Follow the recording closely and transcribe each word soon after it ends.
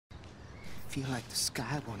feel like the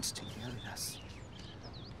sky wants to yell at us.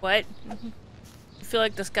 What? You feel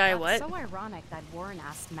like this guy what? That's so ironic that Warren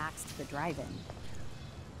asked Max to the drive-in.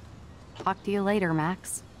 Talk to you later,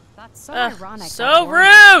 Max. That's so ironic. So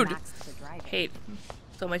rude! Hate.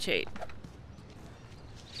 So much hate.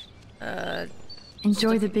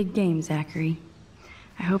 Enjoy the big game, Zachary.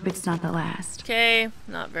 I hope it's not the last. Okay,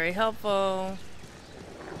 not very helpful.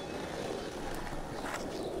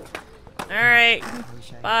 Alright.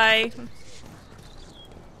 Bye.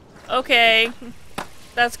 Okay.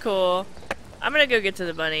 That's cool. I'm gonna go get to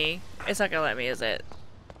the bunny. It's not gonna let me, is it?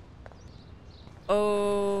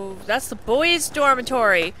 Oh, that's the boys'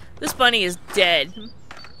 dormitory. This bunny is dead.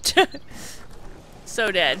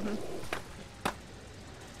 So dead.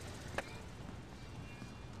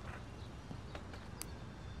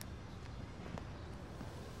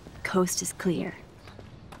 Coast is clear.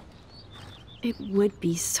 It would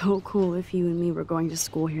be so cool if you and me were going to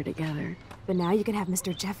school here together. But now you can have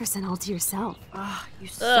Mr. Jefferson all to yourself. Ah, you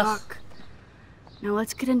suck. Now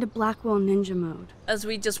let's get into Blackwell Ninja mode. As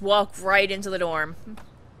we just walk right into the dorm.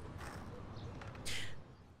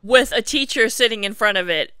 With a teacher sitting in front of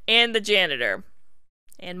it, and the janitor.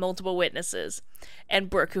 And multiple witnesses. And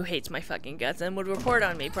Brooke, who hates my fucking guts and would report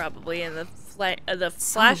on me probably in the flash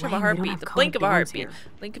of a heartbeat, the blink of a heartbeat,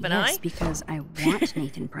 blink of an eye. Yes, because I want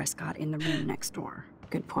Nathan Prescott in the room next door.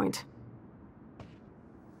 Good point.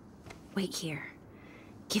 Wait here.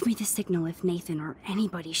 Give me the signal if Nathan or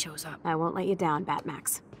anybody shows up. I won't let you down,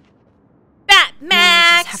 Batmax.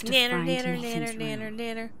 Batmax! Nanner, Nanner, nanner, nanner,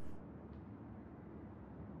 nanner.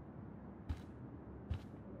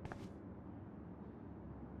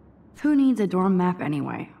 Who needs a dorm map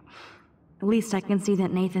anyway? At least I can see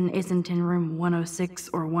that Nathan isn't in room 106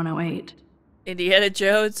 or 108. Indiana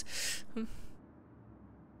Jones.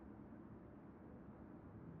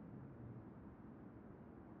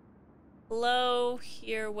 Hello,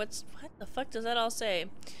 here, what the fuck does that all say?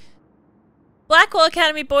 Blackwell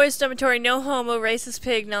Academy Boys Dormitory, no homo, racist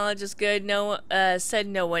pig, knowledge is good, no, said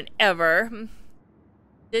no one ever.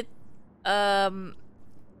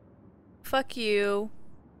 Fuck you.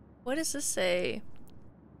 What does this say?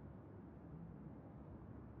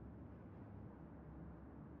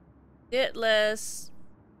 Ditless.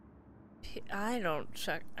 I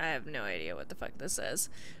have no idea what the fuck this says.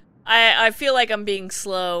 I feel like I'm being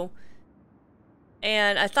slow.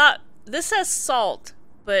 And I thought, this says salt,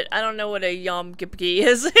 but I don't know what a yom-gipki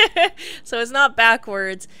is. So it's not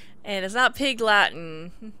backwards, and it's not pig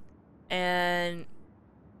Latin. And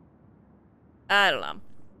I don't know.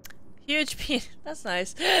 Huge penis. That's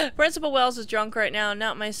nice. Principal Wells is drunk right now.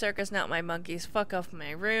 Not my circus, not my monkeys. Fuck off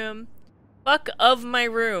my room. Fuck of my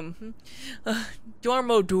room.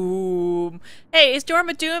 Dormo Doom. Hey, is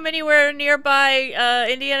Dormo Doom anywhere nearby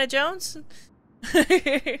Indiana Jones?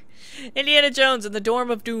 Indiana Jones in the Dorm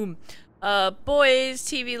of Doom. Boys,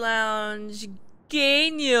 TV Lounge,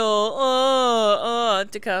 Genial,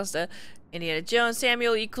 DaCosta. Indiana Jones,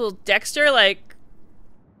 Samuel equals Dexter, like,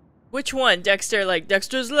 which one? Dexter, like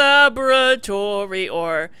Dexter's Laboratory,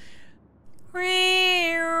 or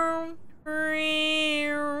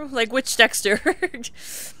like which Dexter?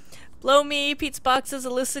 Blow me, pizza boxes,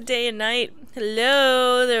 Alyssa day and night.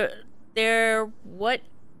 Hello there, what?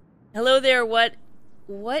 Hello there, what's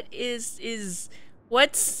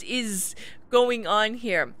going on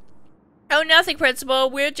here? Oh, nothing, Principal.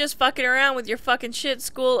 We're just fucking around with your fucking shit,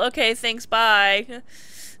 school. Okay, thanks, bye.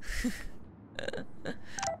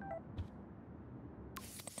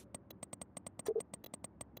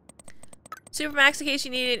 Supermax, in case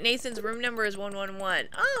you need it, Nathan's room number is 111.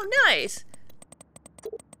 Oh, nice.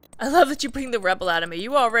 I love that you bring the rebel out of me.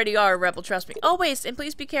 You already are a rebel, trust me. Always, and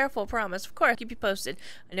please be careful, promise. Of course, I'll keep you posted.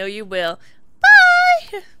 I know you will.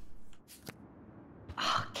 Bye!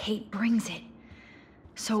 Oh, Kate brings it.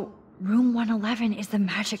 So, room 111 is the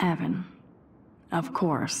magic... Evan. Of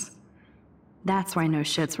course. That's why no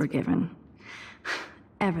shits were given.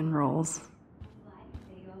 Evan rolls.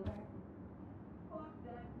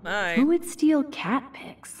 Bye. Who would steal cat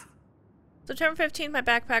pics? September 15th, my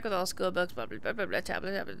backpack with all school books, blah, blah, blah, blah, blah,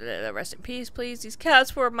 blah, blah, blah. Rest in peace, please. These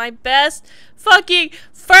cats were my best fucking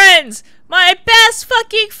friends! My best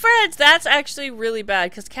fucking friends! That's actually really bad,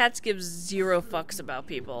 because cats give zero fucks about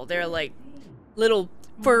people. They're like little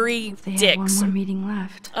furry they dicks. Have one more meeting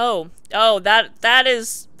left. Oh, that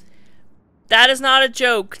is not a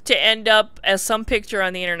joke to end up as some picture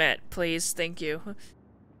on the internet, please. Thank you.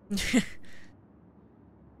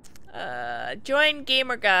 Join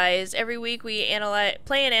Gamer Guys. Every week we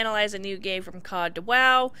play and analyze a new game from COD to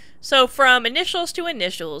WoW. So from initials to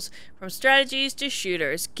initials, from strategies to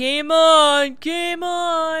shooters. Game on! Game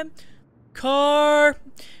on! Car!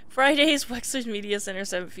 Fridays, Wexler's Media Center,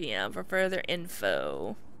 7 p.m. for further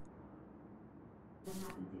info.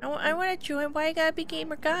 I want to join. Why I gotta be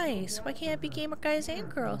gamer guys? Why can't I be gamer guys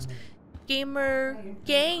and girls? Gamer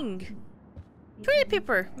gang. Toilet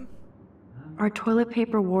paper. Are toilet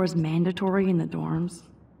paper wars mandatory in the dorms?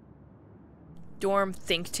 Dorm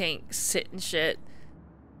think tank sit and shit.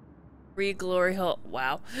 Free glory hole.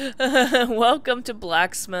 Wow. Welcome to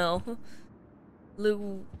Black Smell.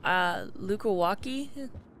 Lukawaki?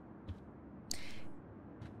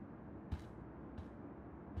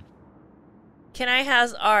 Can I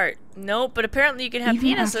has art? Nope, but apparently you can have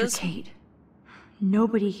Even penises. After Kate,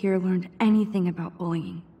 nobody here learned anything about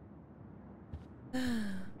bullying.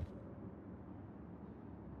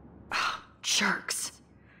 Jerks.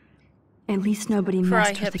 At least nobody Cry,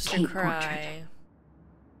 messed with the hipster, Kate cry. portrait.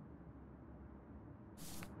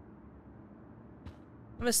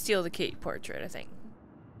 I'm gonna steal the Kate portrait, I think.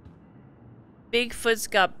 Bigfoot's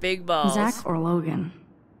got big balls. Zach or Logan?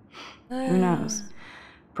 Who knows?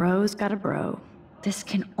 Bro's got a bro. This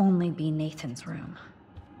can only be Nathan's room.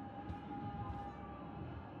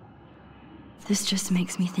 This just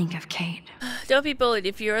makes me think of Kate. Don't be bullied.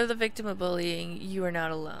 If you're the victim of bullying, you are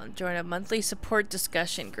not alone. Join a monthly support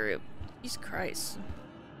discussion group. Jesus Christ.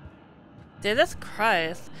 Dude, that's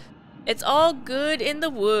Christ. It's all good in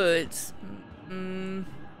the woods.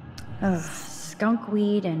 Ugh, skunk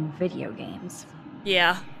weed and video games.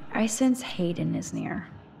 Yeah. I sense Hayden is near.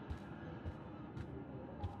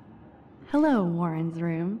 Hello, Warren's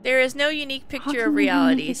room. There is no unique How picture can of we really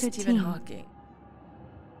reality, make a good Stephen team? Hawking.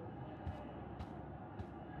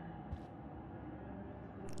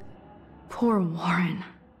 Poor Warren.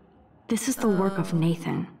 This is the work of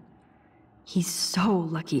Nathan. He's so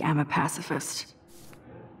lucky I'm a pacifist.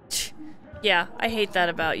 Yeah, I hate that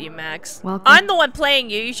about you, Max. Welcome. I'm the one playing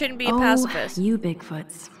you. You shouldn't be a Oh, pacifist. you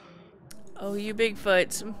Bigfoots. Oh, you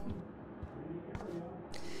Bigfoots.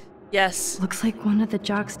 Yes. Looks like one of the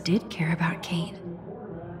jocks did care about Kate.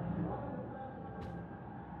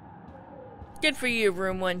 Good for you,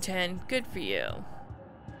 Room 110. Good for you.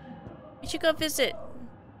 You should go visit.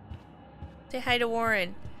 Say hi to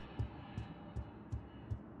Warren.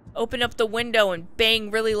 Open up the window and bang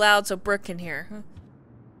really loud so Brooke can hear.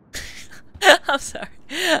 I'm sorry.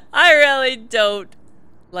 I really don't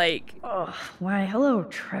like... Oh, why, hello,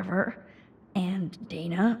 Trevor. And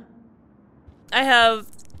Dana. I have...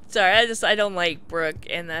 Sorry, I don't like Brooke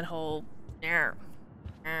and that whole... Yeah,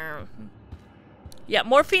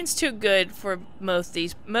 morphine's too good for most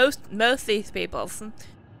these people.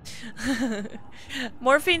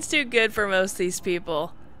 Morphine's too good for most these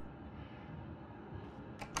people.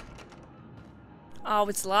 Oh,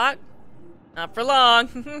 it's locked? Not for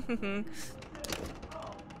long.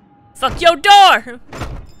 Fuck your door!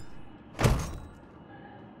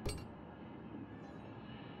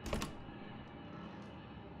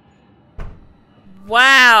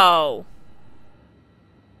 Wow.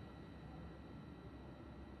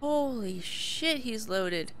 Holy shit, he's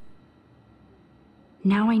loaded.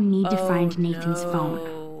 Now I need to Oh, find Nathan's no.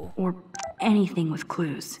 phone. Or anything with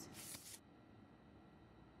clues.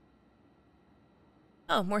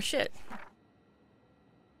 Oh, more shit.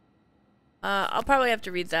 I'll probably have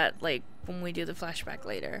to read that, like, when we do the flashback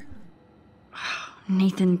later.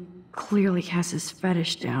 Nathan clearly has his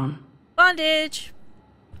fetish down. Bondage!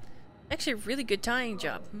 Actually, a really good tying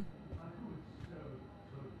job.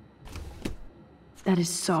 That is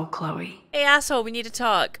so Chloe. Hey, asshole, we need to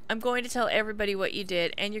talk. I'm going to tell everybody what you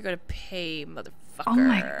did, and you're going to pay, motherfucker. Oh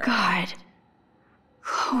my god.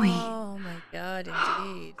 Chloe. Oh my god,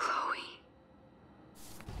 indeed. Chloe.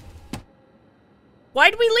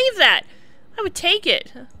 Why'd we leave that? I would take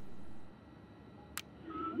it.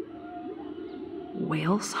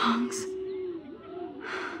 Whale songs?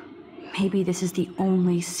 Maybe this is the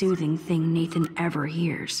only soothing thing Nathan ever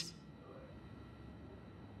hears.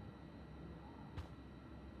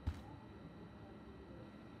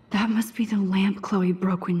 That must be the lamp Chloe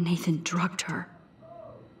broke when Nathan drugged her.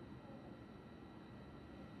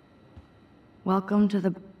 Welcome to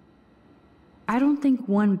the... I don't think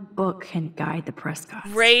one book can guide the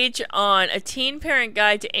Prescotts. Rage On, a teen parent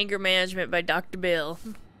guide to anger management by Dr. Bill.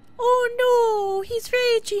 Oh no, he's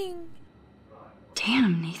raging.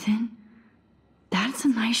 Damn, Nathan. That's a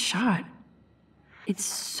nice shot. It's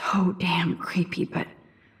so damn creepy, but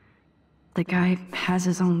the guy has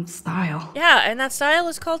his own style. Yeah, and that style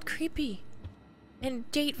is called creepy. And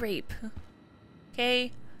date rape.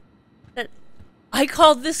 Okay? That I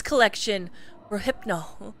call this collection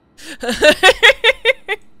Rohypnol.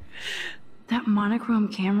 That monochrome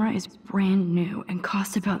camera is brand new and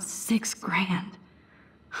cost about $6 grand.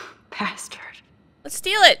 Bastard. Let's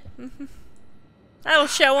steal it. That'll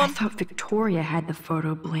show I him. thought Victoria had the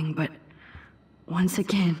photo bling, but once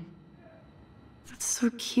again, that's so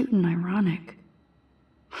cute and ironic.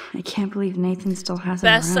 I can't believe Nathan still has it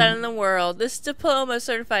Best son around. in the world. This diploma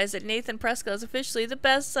certifies that Nathan Prescott is officially the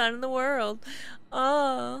best son in the world.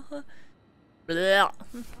 Oh. Blah.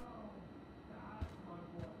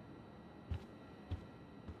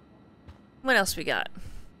 What else we got?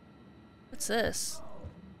 What's this?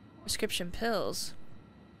 Prescription pills.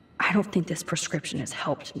 I don't think this prescription has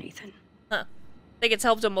helped Nathan. Huh. I think it's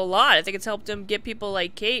helped him a lot. I think it's helped him get people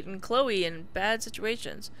like Kate and Chloe in bad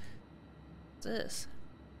situations. What's this?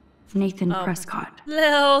 Nathan Prescott.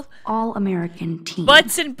 Lil. All-American teen.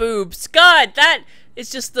 Butts and boobs. God, that is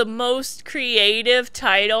just the most creative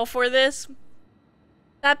title for this.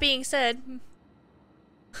 That being said,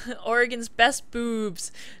 Oregon's best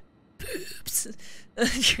boobs. Boobs.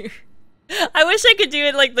 I wish I could do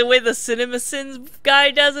it like the way the CinemaSins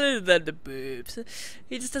guy does it. The boobs.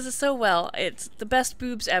 He just does it so well. It's the best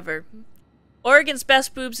boobs ever. Oregon's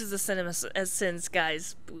best boobs is the CinemaSins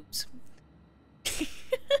guy's boobs.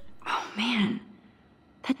 Oh man,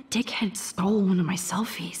 that dickhead stole one of my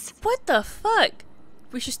selfies. What the fuck?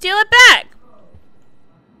 We should steal it back.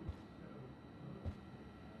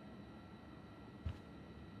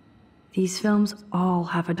 These films all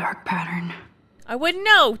have a dark pattern. I wouldn't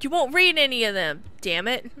know. You won't read any of them. Damn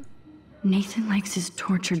it. Nathan likes his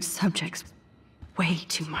tortured subjects way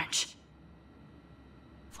too much.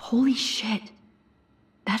 Holy shit.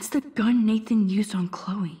 That's the gun Nathan used on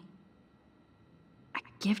Chloe. A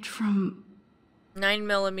gift from...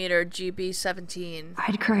 9mm GB-17.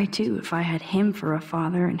 I'd cry too if I had him for a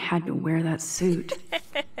father and had to wear that suit.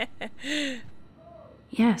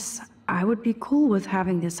 Yes, I would be cool with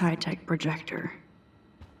having this high-tech projector.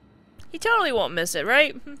 He totally won't miss it,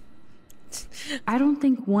 right? I don't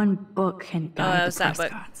think one book can guide that's the that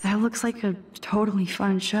book. Prescotts. That looks like a totally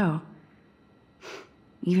fun show.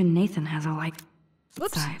 Even Nathan has a like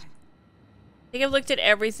Whoops. side. I think I've looked at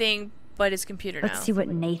everything but his computer Let's now. see what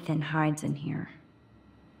Nathan hides in here.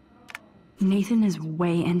 Nathan is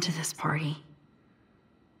way into this party.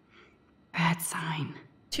 Bad sign.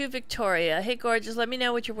 To Victoria. Hey, gorgeous, let me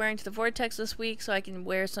know what you're wearing to the Vortex this week so I can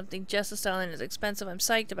wear something just as stylish and as expensive. I'm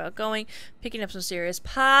psyched about going, picking up some serious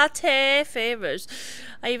party favors.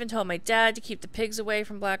 I even told my dad to keep the pigs away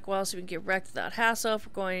from Blackwell so we can get wrecked without hassle. If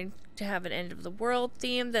we're going to have an end of the world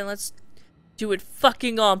theme, then let's do it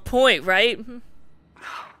fucking on point, right?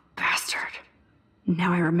 Bastard.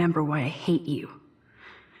 Now I remember why I hate you.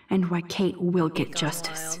 And why Kate will get Gone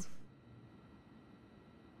justice. wild.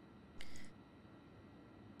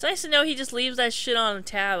 It's nice to know he just leaves that shit on a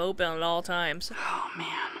tab open at all times. Oh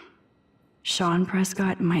man. Sean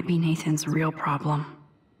Prescott might be Nathan's real problem.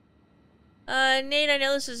 Nate, I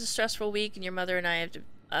know this is a stressful week and your mother and I have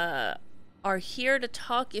to, are here to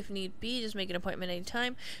talk if need be. Just make an appointment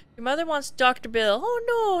anytime. Your mother wants Dr. Bill,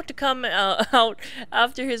 oh no, to come out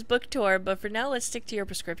after his book tour, but for now, let's stick to your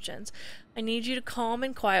prescriptions. I need you to calm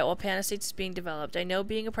and quiet while Panastates is being developed. I know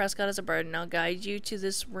being a Prescott is a burden. I'll guide you to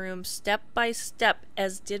this room step by step,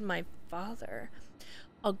 as did my father.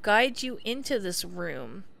 I'll guide you into this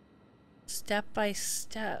room step by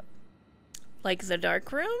step. Like the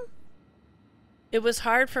dark room? It was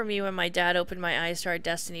hard for me when my dad opened my eyes to our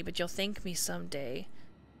destiny, but you'll thank me someday.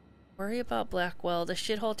 Worry about Blackwell. The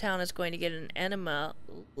shithole town is going to get an enema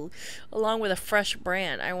along with a fresh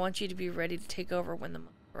brand. I want you to be ready to take over when the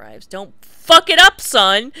moment arrives. Don't fuck it up,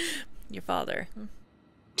 son! Your father.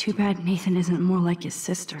 Too bad Nathan isn't more like his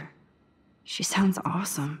sister. She sounds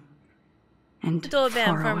awesome. And Dontnod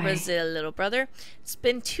far from away. Brazil, little brother. It's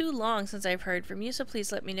been too long since I've heard from you, so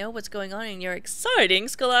please let me know what's going on in your exciting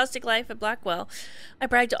scholastic life at Blackwell. I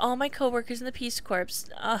bragged to all my coworkers in the Peace Corps.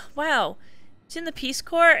 Wow. It's in the Peace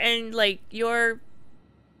Corps and, like, you're...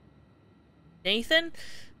 Nathan?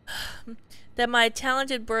 That my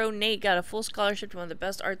talented bro Nate got a full scholarship to one of the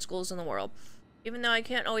best art schools in the world. Even though I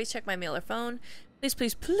can't always check my mail or phone, please,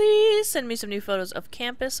 please, please send me some new photos of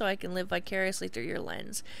campus so I can live vicariously through your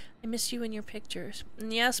lens. I miss you and your pictures.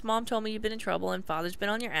 And yes, Mom told me you've been in trouble and Father's been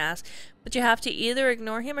on your ass, but you have to either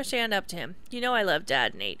ignore him or stand up to him. You know I love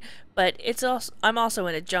Dad, Nate, but I'm also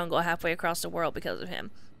in a jungle halfway across the world because of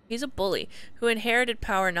him. He's a bully who inherited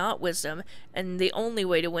power, not wisdom, and the only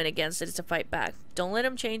way to win against it is to fight back. Don't let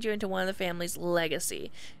him change you into one of the family's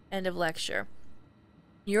legacy. End of lecture.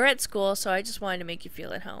 You're at school, so I just wanted to make you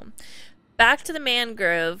feel at home. Back to the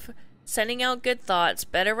mangrove, sending out good thoughts.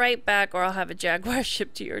 Better write back or I'll have a Jaguar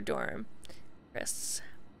shipped to your dorm. Chris.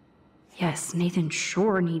 Yes, Nathan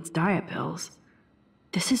sure needs diet pills.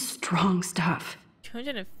 This is strong stuff.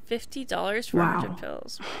 $250 for Wow. 100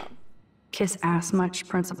 pills. Wow. Kiss ass much,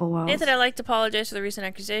 Principal Wells? Nathan, I'd like to apologize for the recent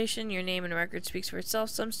accusation. Your name and record speaks for itself.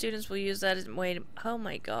 Some students will use that as a way to... Oh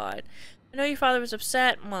my god. I know your father was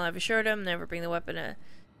upset. Well, I've assured him never bring the weapon to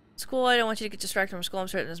school. I don't want you to get distracted from school. I'm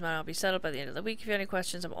certain this matter will be settled by the end of the week. If you have any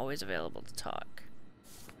questions, I'm always available to talk.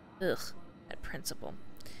 Ugh. That principal.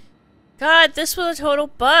 God, this was a total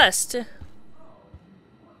bust.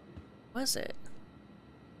 Was it?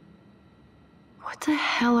 What the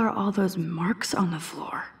hell are all those marks on the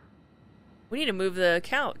floor? We need to move the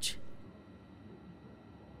couch.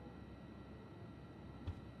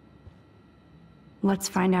 Let's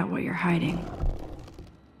find out what you're hiding.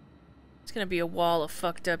 It's gonna be a wall of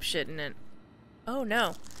fucked up shit in it. Oh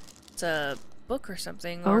no. It's a book or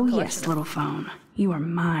something. Or Oh a yes, little phone. You are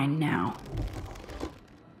mine now.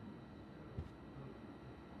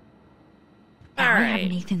 Now I have Alright.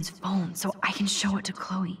 Nathan's phone, so I can show it to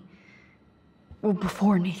Chloe. Well,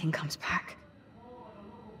 before Nathan comes back.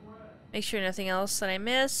 Make sure nothing else that I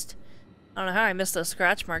missed. I don't know how I missed those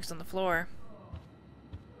scratch marks on the floor.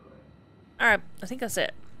 Alright, I think that's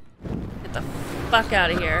it. Get the fuck out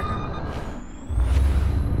of here.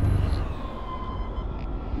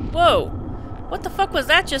 Whoa! What the fuck was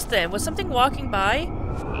that just then? Was something walking by?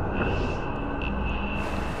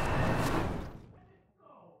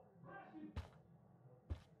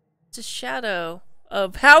 It's a shadow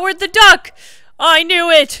of Howard the Duck! I knew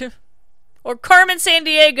it! Or Carmen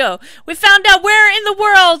Sandiego. We found out where in the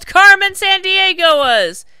world Carmen Sandiego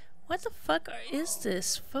was! What the fuck is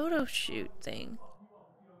this photo shoot thing?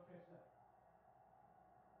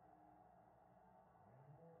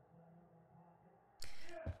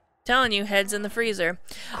 Telling you, head's in the freezer.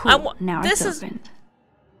 Cool. Now this it's is opened.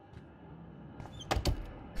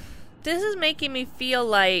 this is making me feel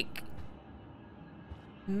like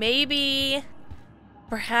maybe,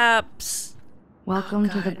 perhaps. Welcome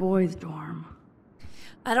to the God. boys' dorm.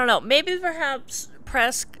 I don't know. Maybe perhaps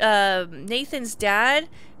Nathan's dad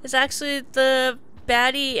is actually the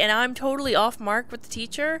baddie, and I'm totally off mark with the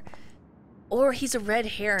teacher, or he's a red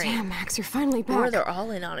herring. Damn, Max, you're finally back. Or they're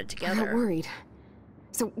all in on it I'm not together. worried.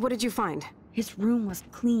 So, what did you find? His room was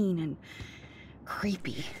clean and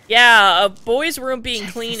creepy. Yeah, a boy's room being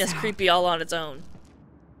Check clean this is out. creepy all on its own.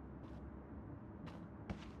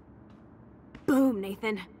 Boom,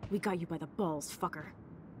 Nathan. We got you by the balls, fucker.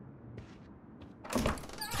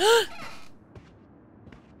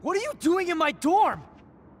 What are you doing in my dorm?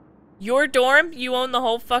 Your dorm? You own the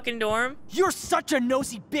whole fucking dorm? You're such a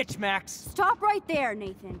nosy bitch, Max. Stop right there,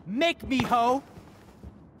 Nathan. Make me, ho.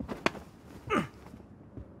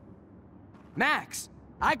 Max,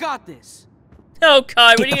 I got this. Oh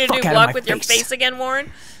god, what are Get you the gonna fuck do? out of Walk my with your face. face again,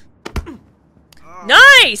 Warren?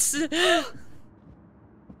 Nice!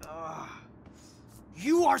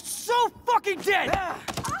 You are so fucking dead.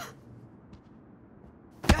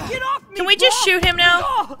 Get off me! Can we just bro! shoot him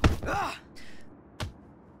now?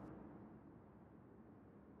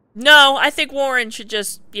 No, I think Warren should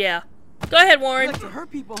just, yeah. Go ahead, You Warren. like to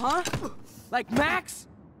hurt people, huh? Like Max?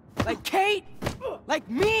 Like Kate? Like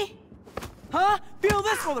me? Huh? Feel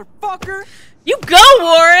this, motherfucker! You go,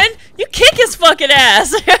 Warren! You kick his fucking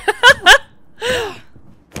ass!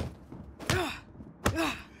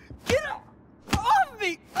 Get off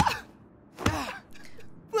me!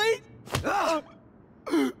 Please!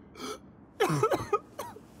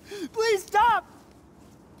 Please stop!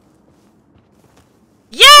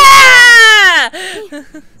 Yeah!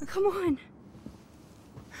 Come on.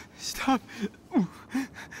 Stop.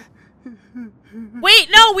 Wait,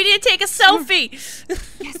 no, we need to take a selfie!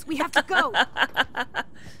 Yes, we have to go.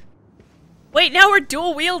 Wait, now we're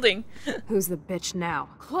dual wielding. Who's the bitch now?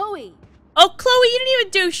 Chloe. Oh, Chloe, you didn't even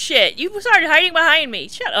do shit. You started hiding behind me.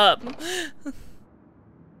 Shut up.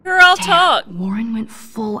 You're all Damn, talk. Warren went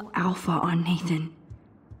full alpha on Nathan.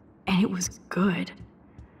 And it was good.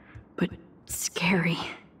 But scary.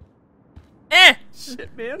 Eh.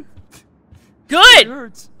 Shit, man. It Good.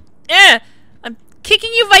 hurts. Eh. I'm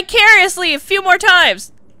kicking you vicariously a few more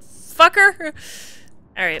times. Fucker.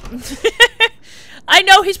 Alright. I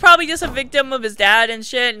know he's probably just a victim of his dad and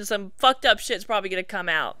shit, and some fucked up shit's probably gonna come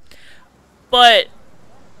out. But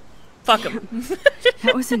fuck him.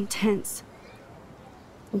 That was intense.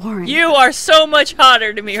 Warren. You are so much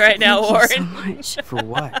hotter to me right now, thank you Warren. so much. For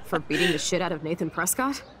what? For beating the shit out of Nathan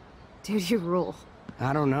Prescott? Dude, you rule.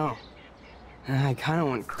 I don't know. I kind of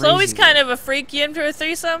went crazy. Chloe's kind of a freak. You in for a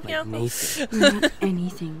threesome, you like know? Nathan. Not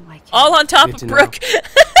anything like him. All on top Good of to know. Brooke.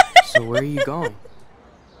 So where are you going?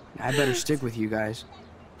 I better stick with you guys.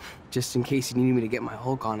 Just in case you need me to get my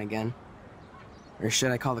Hulk on again. Or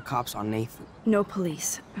should I call the cops on Nathan? No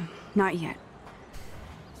police. Not yet.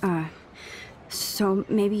 So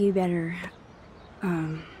maybe you better,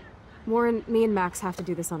 Warren, me and Max have to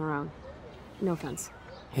do this on our own. No offense.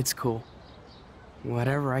 It's cool.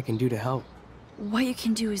 Whatever I can do to help. What you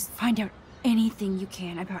can do is find out anything you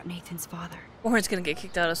can about Nathan's father. Warren's gonna get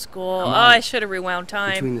kicked out of school. Come Oh, on. I should have rewound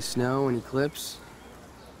time. Between the snow and eclipse,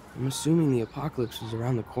 I'm assuming the apocalypse is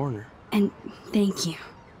around the corner. And thank you.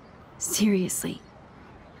 Seriously.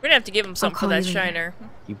 We're gonna have to give him something for call that you later. shiner.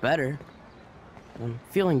 You better. I'm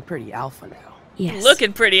feeling pretty alpha now. Yes.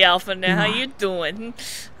 Looking pretty alpha now. How Yeah. you doing?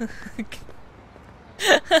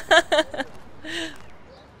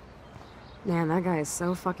 Man, that guy is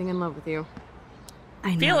so fucking in love with you.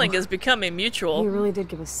 I know. Feeling is becoming He mutual. really did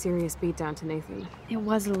give a serious beat down to Nathan. It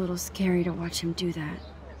was a little scary to watch him do that.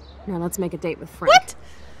 Now let's make a date with Frank. What?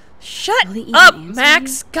 Shut Will he even up, answer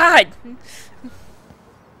Max! God!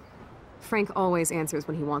 Frank always answers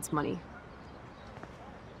when he wants money.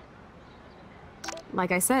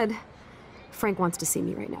 Like I said, Frank wants to see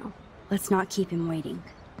me right now. Let's not keep him waiting.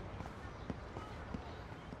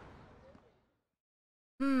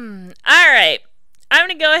 Alright. I'm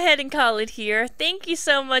gonna go ahead and call it here. Thank you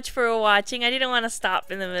so much for watching. I didn't want to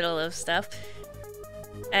stop in the middle of stuff.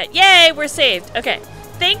 Yay! We're saved. Okay.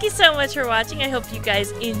 Thank you so much for watching. I hope you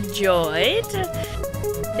guys enjoyed.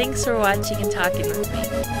 Thanks for watching and talking with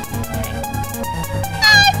me.